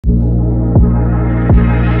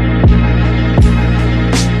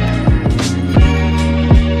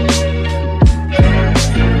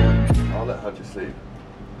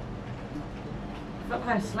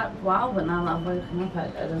by looking up at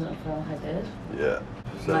it, it doesn't feel like I did. Yeah.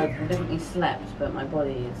 So I definitely slept, but my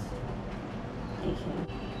body is aching.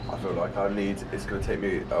 I feel like it's going to take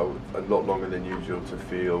me a lot longer than usual to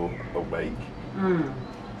feel awake. I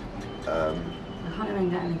can't even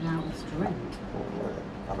get anything out of this drink.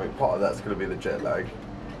 I think part of that's going to be the jet lag.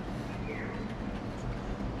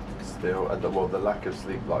 Still, and the lack of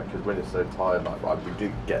sleep, like, because when it's so tired, like, we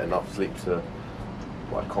do get enough sleep to,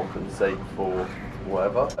 like, compensate for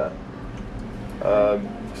whatever.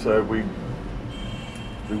 So we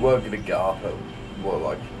were going to get up at, what,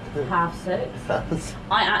 like... 6:30.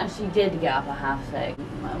 I actually did get up at 6:30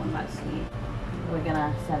 when I went back to sleep. We're going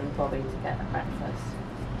to send Bobby to get breakfast.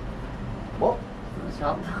 What? From the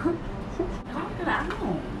shop. Can't get it out.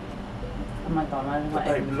 Oh my god, I don't know.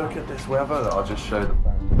 Babe, look at this weather. I'll just show them.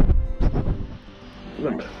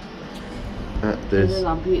 Look at this. This is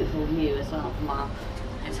our beautiful view as well from our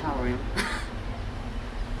hotel room.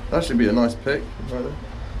 That should be a nice pic, right there.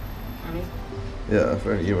 Really? Yeah, if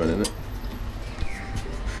only you went in it.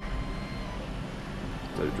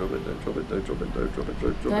 Don't drop it, don't drop it, don't drop it, don't drop it,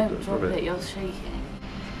 don't drop it, don't drop it. You're shaking.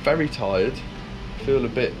 Very tired. Feel a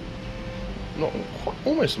bit, not quite,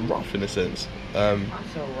 almost rough in a sense. I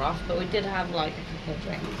feel rough, but we did have like a couple of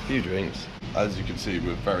drinks. A few drinks. As you can see,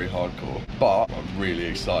 we're very hardcore, but I'm really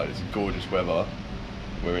excited. It's gorgeous weather.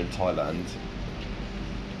 We're in Thailand.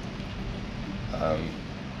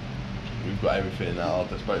 We've got everything at our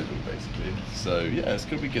disposal, basically. So yeah, it's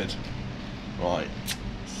gonna be good. Right,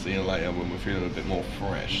 see you later when we're feeling a bit more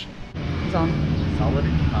fresh. It's on. Solid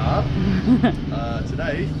carb.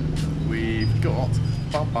 Today we've got.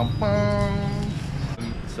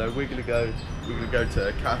 So we're gonna go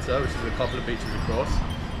to Kata, which is a couple of beaches across.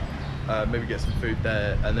 Maybe get some food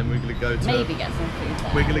there, and then we're gonna go to. Maybe get some food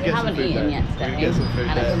there. We're gonna get some food there. We haven't eaten yet today. We're gonna get some food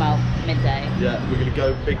and there. it's about midday. Yeah, we're gonna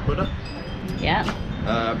go Big Buddha. Yeah.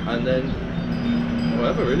 And then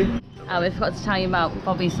whatever really. We've got to tell you about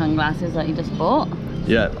Bobby's sunglasses that you just bought.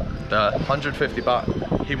 Yeah, 150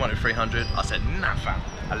 baht. He wanted 300. I said nah, fam.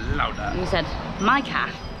 I love that. You said my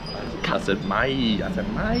cat. I said my.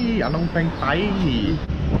 I don't think I.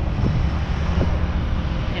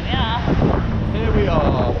 Here we are. Here we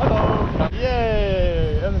are. Hello.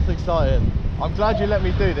 Yay! That's exciting. I'm glad you let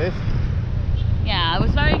me do this. Yeah, I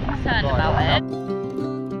was very concerned about it.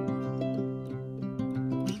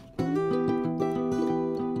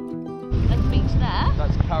 There's a beach there.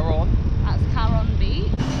 That's Karon. That's Karon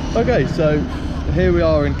Beach. Okay, so here we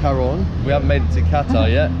are in Karon. We haven't made it to Qatar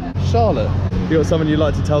yet. Charlotte, you got something you'd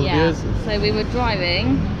like to tell the viewers? So we were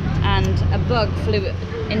driving and a bug flew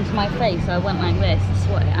into my face, so I went like this to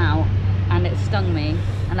swat it out, and it stung me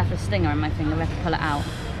and left a stinger in my finger. We had to pull it out.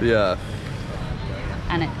 Yeah.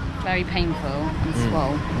 And it's very painful and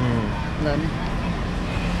swollen.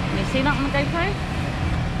 Can you see that on the GoPro?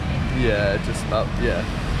 Yeah, just up, yeah.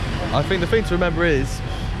 I think the thing to remember is,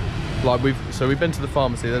 like we've been to the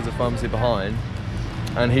pharmacy, there's a pharmacy behind,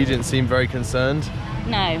 and he didn't seem very concerned.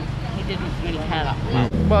 No, he didn't really care that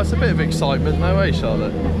much. Well, it's a bit of excitement, no way,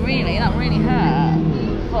 Charlotte? Really, that really hurt.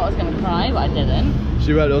 I thought I was going to cry, but I didn't.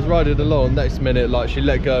 I was riding along, next minute, like she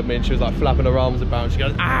let go of me and she was like flapping her arms about and she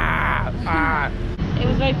goes, ah, ah. It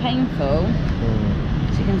was very painful,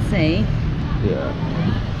 as you can see.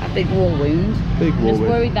 Yeah. A big war wound. Big war wound. Just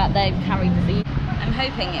worried that they've carried disease. I'm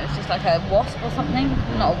hoping it was just like a wasp or something.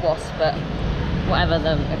 Not a wasp, but whatever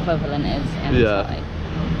the equivalent is in Thai.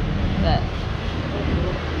 But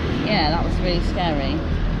yeah, that was really scary.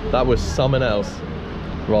 That was something else.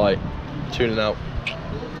 Right, tuning out.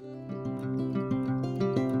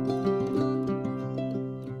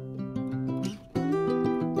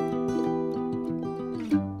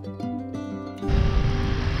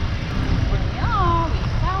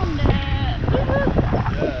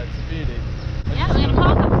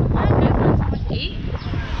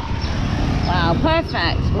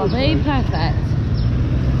 Perfect, Bobby, perfect.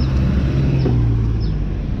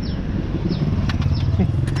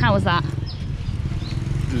 How was that?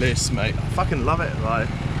 Bliss, mate. I fucking love it. Like,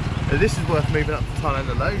 this is worth moving up to Thailand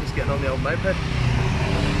alone, just getting on the old moped.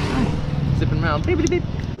 Zipping around. Beep, beep, beep.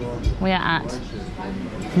 We are at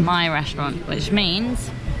my restaurant, which means...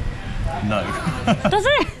 No. Does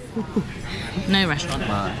it? No restaurant.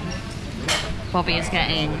 No. Bobby is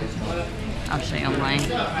getting... I'll show you on my...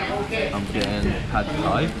 I'm getting pad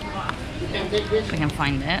thai. If we can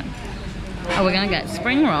find it. Oh, we're gonna get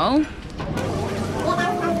spring roll.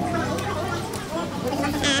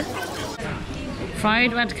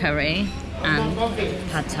 Fried red curry and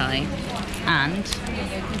pad thai. And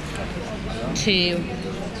 2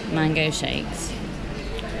 mango shakes.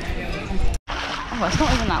 Oh, it's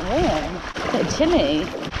not even that warm. It's a bit chilly.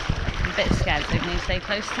 I'm a bit scared, so can you stay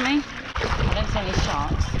close to me? I don't see any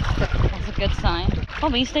sharks. That's a good sign.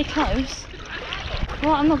 Bobby, stay close.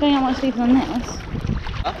 Well, I'm not going out much deeper than this.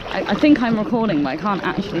 I think I'm recording, but I can't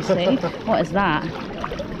actually see. What is that?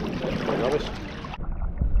 Rubbish.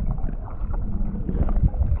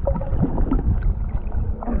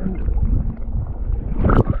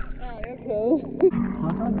 Oh, you're cool.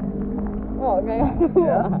 Oh, okay.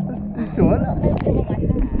 Yeah. Go on. Let's pull my hair.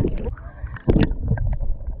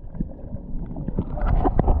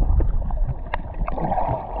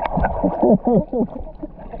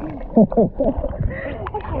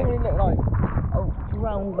 What do we look like? Oh,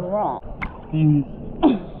 drowned rock.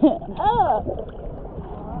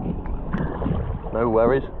 No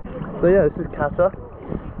worries. So yeah, this is Qatar.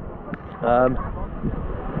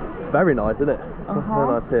 Very nice, isn't it? Very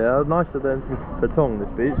nice here. Nicer than Patong, this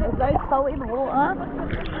beach. It's so salty, the water.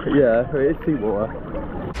 Yeah, it is seawater.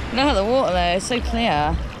 Look at the water though, it's so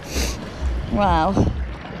clear. Wow.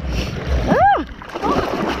 Ah!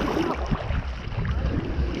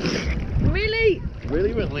 Really?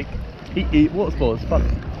 Really? Eat water sports, fun.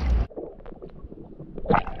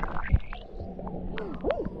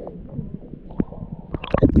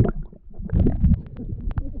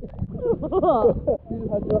 You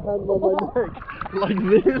had your hand on my neck like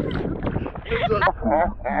this.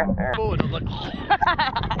 Forward, I was like,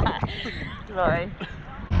 Sorry.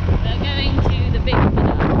 We're going to the big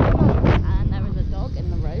villa, and there is a dog in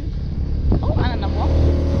the road. Oh, and another one.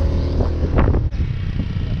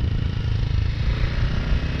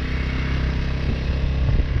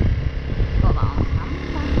 Got that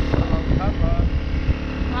on camera.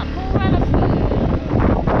 That poor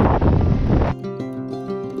elephant.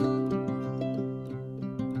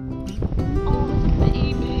 Oh,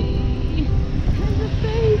 baby. There's a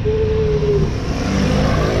baby.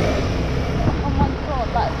 Oh my god,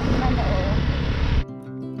 that's mental.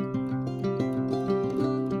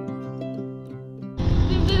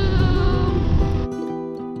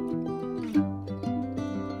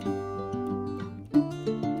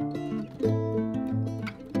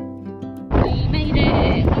 We made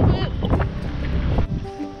it.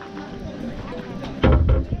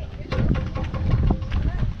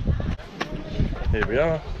 here we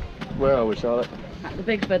are. Where are we, Charlotte? At the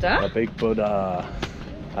big Buddha. A big Buddha.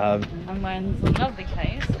 I'm wearing some lovely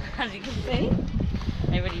clothes, as you can see.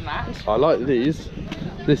 They really match. I like these.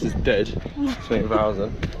 This is dead.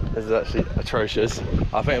 20,000. This is actually atrocious.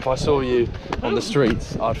 I think if I saw you on the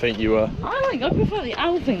streets, I'd think you were. I prefer the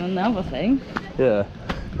owl thing than the other thing. Yeah.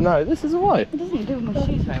 No, this is alright. It doesn't do with my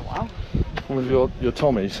shoes very well. With your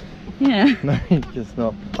Tommies. Yeah. No, it's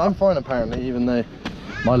not. I'm fine apparently, even though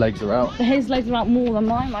my legs are out. His legs are out more than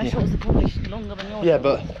mine. My shorts are probably longer than yours. Yeah,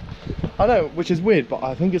 but I know, which is weird, but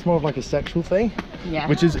I think it's more of like a sexual thing. Yeah.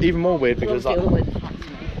 Which is even more weird because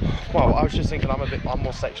well, I was just thinking I'm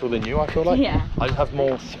more sexual than you, I feel like. Yeah. I just have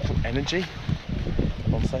more sexual energy.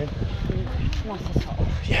 What I'm saying? Not at all.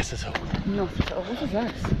 Yes, at all. Not at all. What is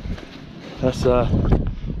this? That's all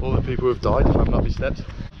the people who have died from Lovely Steps.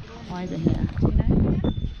 Why is it here? Do you know?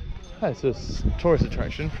 Yeah, it's a tourist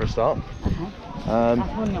attraction for a start. Okay. I was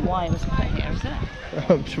wondering why it was put here, is it?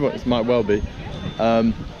 I'm sure it might well be.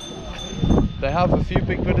 They have a few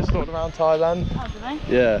big Buddhas dotted around Thailand. Oh, do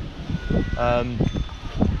they? Yeah.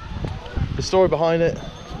 The story behind it,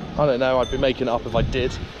 I don't know, I'd be making it up if I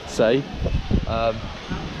did say.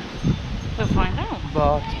 We'll find out.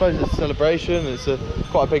 But I suppose it's a celebration, it's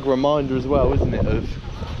quite a big reminder as well, isn't it, of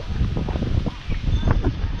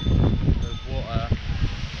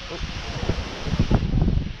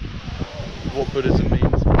what Buddhism means,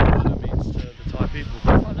 what Buddha means to the Thai people.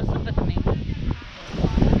 What does the Buddha mean?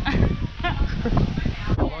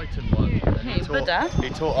 Enlightened one. And Buddha? He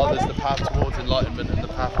taught others the path towards enlightenment and the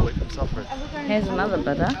path away from suffering. Here's another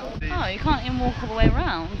Buddha. Oh, you can't even walk all the way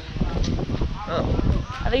around. Oh.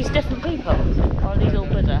 Are these different people? Or are these all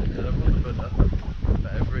Buddha? Yeah, they're all Buddha,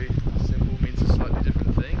 but every symbol means a slightly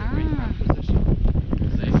different thing. Every position.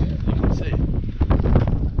 See? You can see.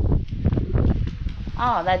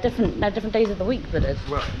 Oh, they're different days of the week Buddhas.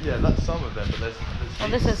 Well, yeah, that's some of them, but there's Well,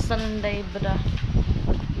 this is Sunday Buddha.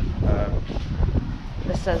 um,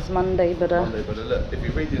 This says Monday Buddha. Monday Buddha. Look, if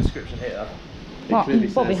you read the inscription here, it What? clearly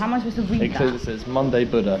Bobby, says, how am I supposed to read it clearly that? says Monday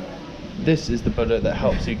Buddha. This is the Buddha that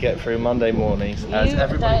helps you get through Monday mornings, as You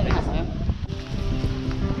everybody don't thinks. know.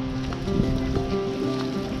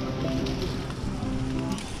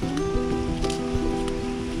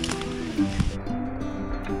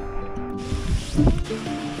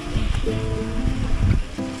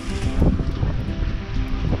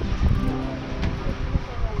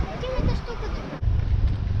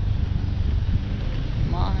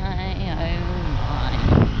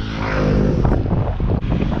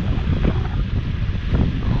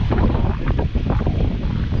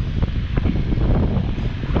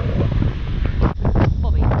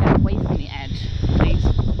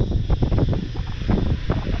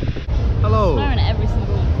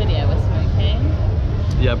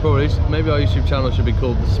 YouTube channel should be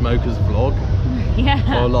called The Smoker's Vlog.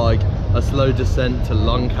 Yeah. Or like a slow descent to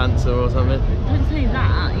lung cancer or something. Don't say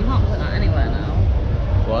that. You can't put that anywhere now.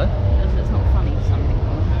 Why? Because it's not funny to some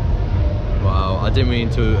people. Wow, I didn't mean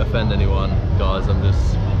to offend anyone, guys. I'm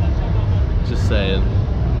just saying.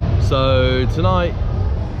 So tonight,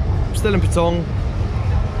 still in Patong.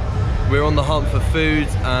 We're on the hunt for food,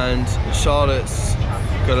 and Charlotte's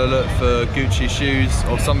gonna look for Gucci shoes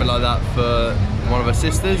or something like that for one of her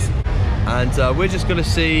sisters, and we're just gonna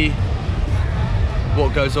see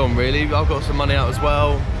what goes on. Really, I've got some money out as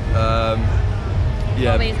well.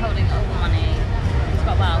 Yeah. Bobby's holding all the money. He's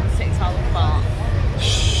got about 6,000 baht.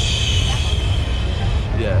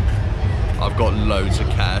 Yeah, I've got loads of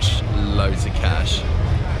cash,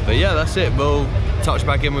 But yeah, that's it. We'll touch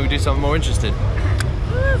back in when we do something more interesting.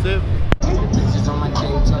 That's it.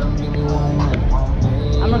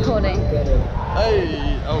 I'm recording.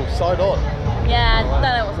 Hey, oh, side on. Yeah, I don't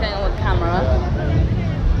know what's going on with the camera.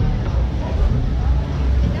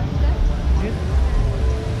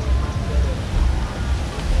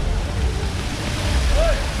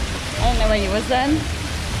 I don't know where you was then.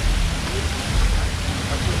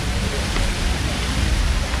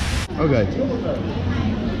 Okay.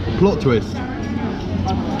 Plot twist.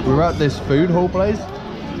 We're at this food hall place,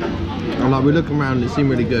 and like we're looking around and it seemed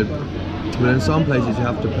really good. But in some places you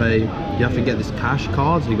have to pay, you have to get this cash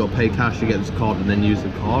card, so you got to pay cash to get this card and then use the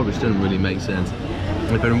card, which didn't really make sense.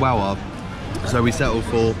 We've been well up, so we settled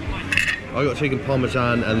for, I got chicken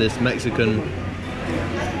parmesan and this Mexican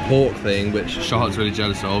pork thing, which Charlotte's really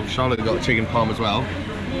jealous of. Charlotte got chicken parm as well.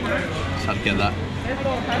 Just had to get that.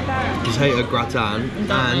 Potato gratin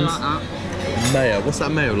and mayo. What's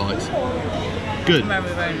that mayo like? Good. Very,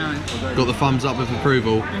 very nice. Got the thumbs up with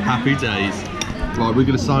approval. Happy days. Right, we're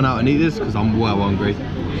gonna sign out and eat this because I'm well hungry.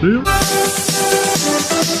 See ya.